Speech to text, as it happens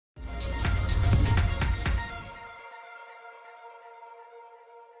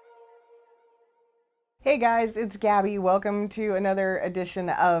Hey guys, it's Gabby. Welcome to another edition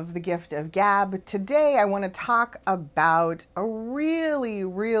of the Gift of Gab. Today I want to talk about a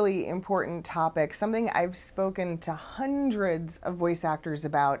really important topic, something I've spoken to hundreds of voice actors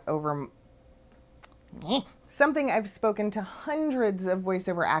about over voiceover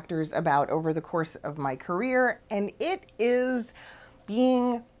actors about over the course of my career, and it is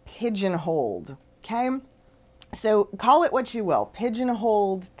being pigeonholed, okay? So call it what you will,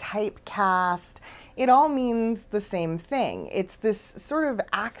 pigeonholed, typecast, it all means the same thing. It's this sort of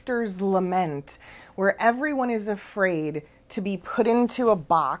actor's lament where everyone is afraid to be put into a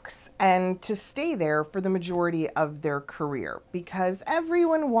box and to stay there for the majority of their career because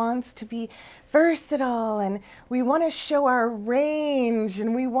everyone wants to be versatile and we want to show our range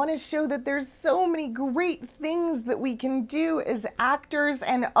and we want to show that there's so many great things that we can do as actors,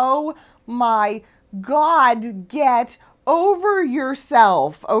 and oh my God, get over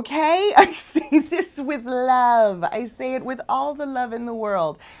yourself, okay? I say this with love. I say it with all the love in the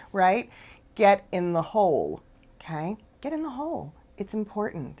world, right? Get in the hole, okay? Get in the hole. It's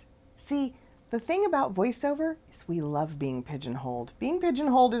important. See, the thing about voiceover is we love being pigeonholed. Being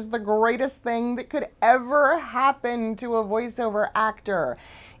pigeonholed is the greatest thing that could ever happen to a voiceover actor.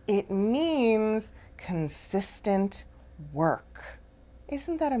 It means consistent work.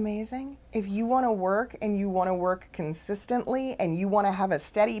 Isn't that amazing? If you want to work and you want to work consistently and you want to have a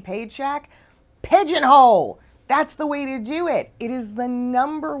steady paycheck, pigeonhole. That's the way to do it. It is the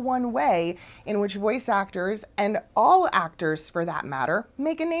 #1 way in which voice actors, and all actors for that matter,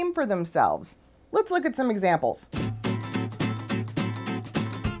 make a name for themselves. Let's look at some examples.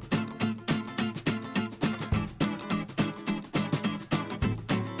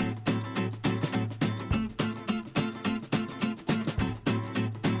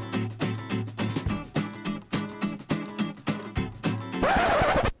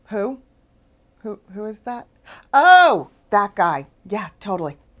 Who is that? Oh, that guy. Yeah,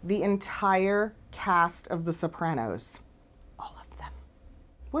 totally. The entire cast of The Sopranos. All of them.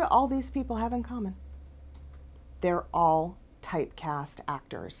 What do all these people have in common? They're all typecast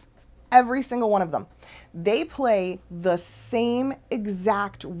actors. Every single one of them. They play the same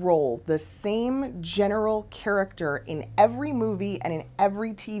exact role, the same general character in every movie and in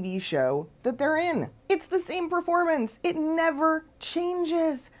every TV show that they're in. It's the same performance. It never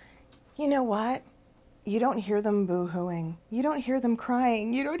changes. You know what? You don't hear them boo-hooing. You don't hear them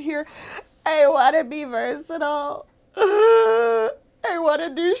crying. You don't hear, I want to be versatile. I want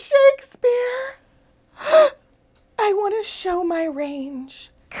to do Shakespeare. I want to show my range.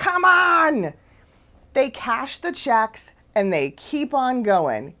 Come on! They cash the checks and they keep on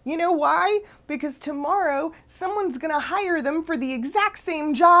going. You know why? Because tomorrow someone's going to hire them for the exact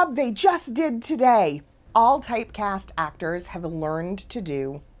same job they just did today. All typecast actors have learned to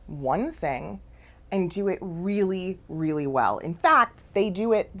do one thing and do it really well. In fact, they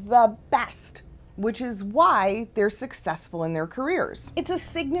do it the best, which is why they're successful in their careers. It's a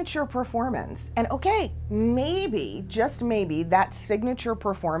signature performance. And okay, maybe, just maybe, that signature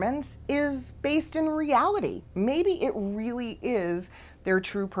performance is based in reality. Maybe it really is their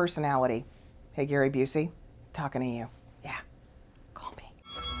true personality. Hey, Gary Busey, talking to you. Yeah, call me.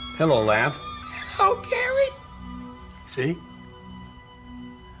 Hello, Lamp. Hello, Gary. See?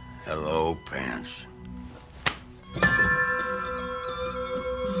 Hello, Pants.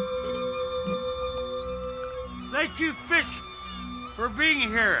 Thank you, fish, for being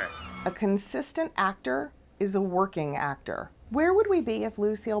here. A consistent actor is a working actor. Where would we be if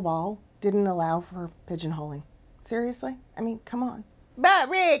Lucille Ball didn't allow for pigeonholing? Seriously? I mean, come on. But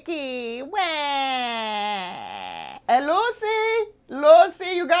Ricky,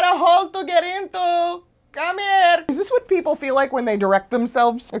 Lucy, you got a hole to get into. Come here. Is this what people feel like when they direct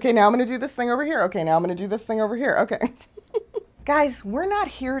themselves? Okay, now I'm gonna do this thing over here. Okay, now I'm gonna do this thing over here. Okay. Guys, we're not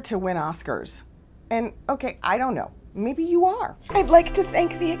here to win Oscars. And okay, I don't know. Maybe you are. I'd like to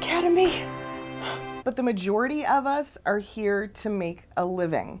thank the Academy. But the majority of us are here to make a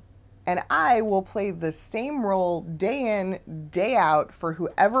living. And I will play the same role day in, day out for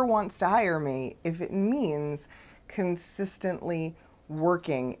whoever wants to hire me if it means consistently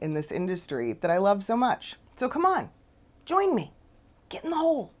working in this industry that I love so much. So come on, join me. Get in the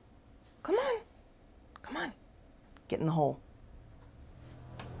hole. Come on. Come on. Get in the hole.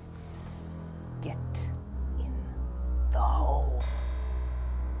 Get in the hole.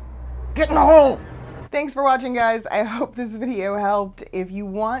 Get in the hole! Thanks for watching, guys. I hope this video helped. If you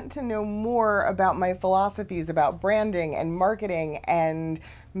want to know more about my philosophies about branding and marketing and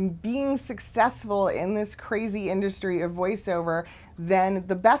being successful in this crazy industry of voiceover, then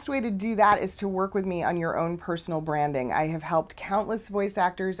the best way to do that is to work with me on your own personal branding. I have helped countless voice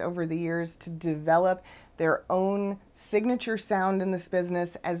actors over the years to develop their own signature sound in this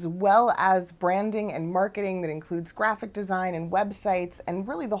business, as well as branding and marketing that includes graphic design and websites and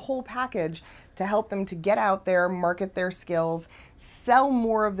really the whole package to help them to get out there, market their skills, sell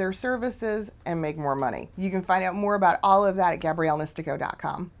more of their services, and make more money. You can find out more about all of that at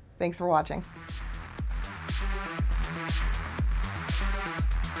GabrielleNistico.com. Thanks for watching.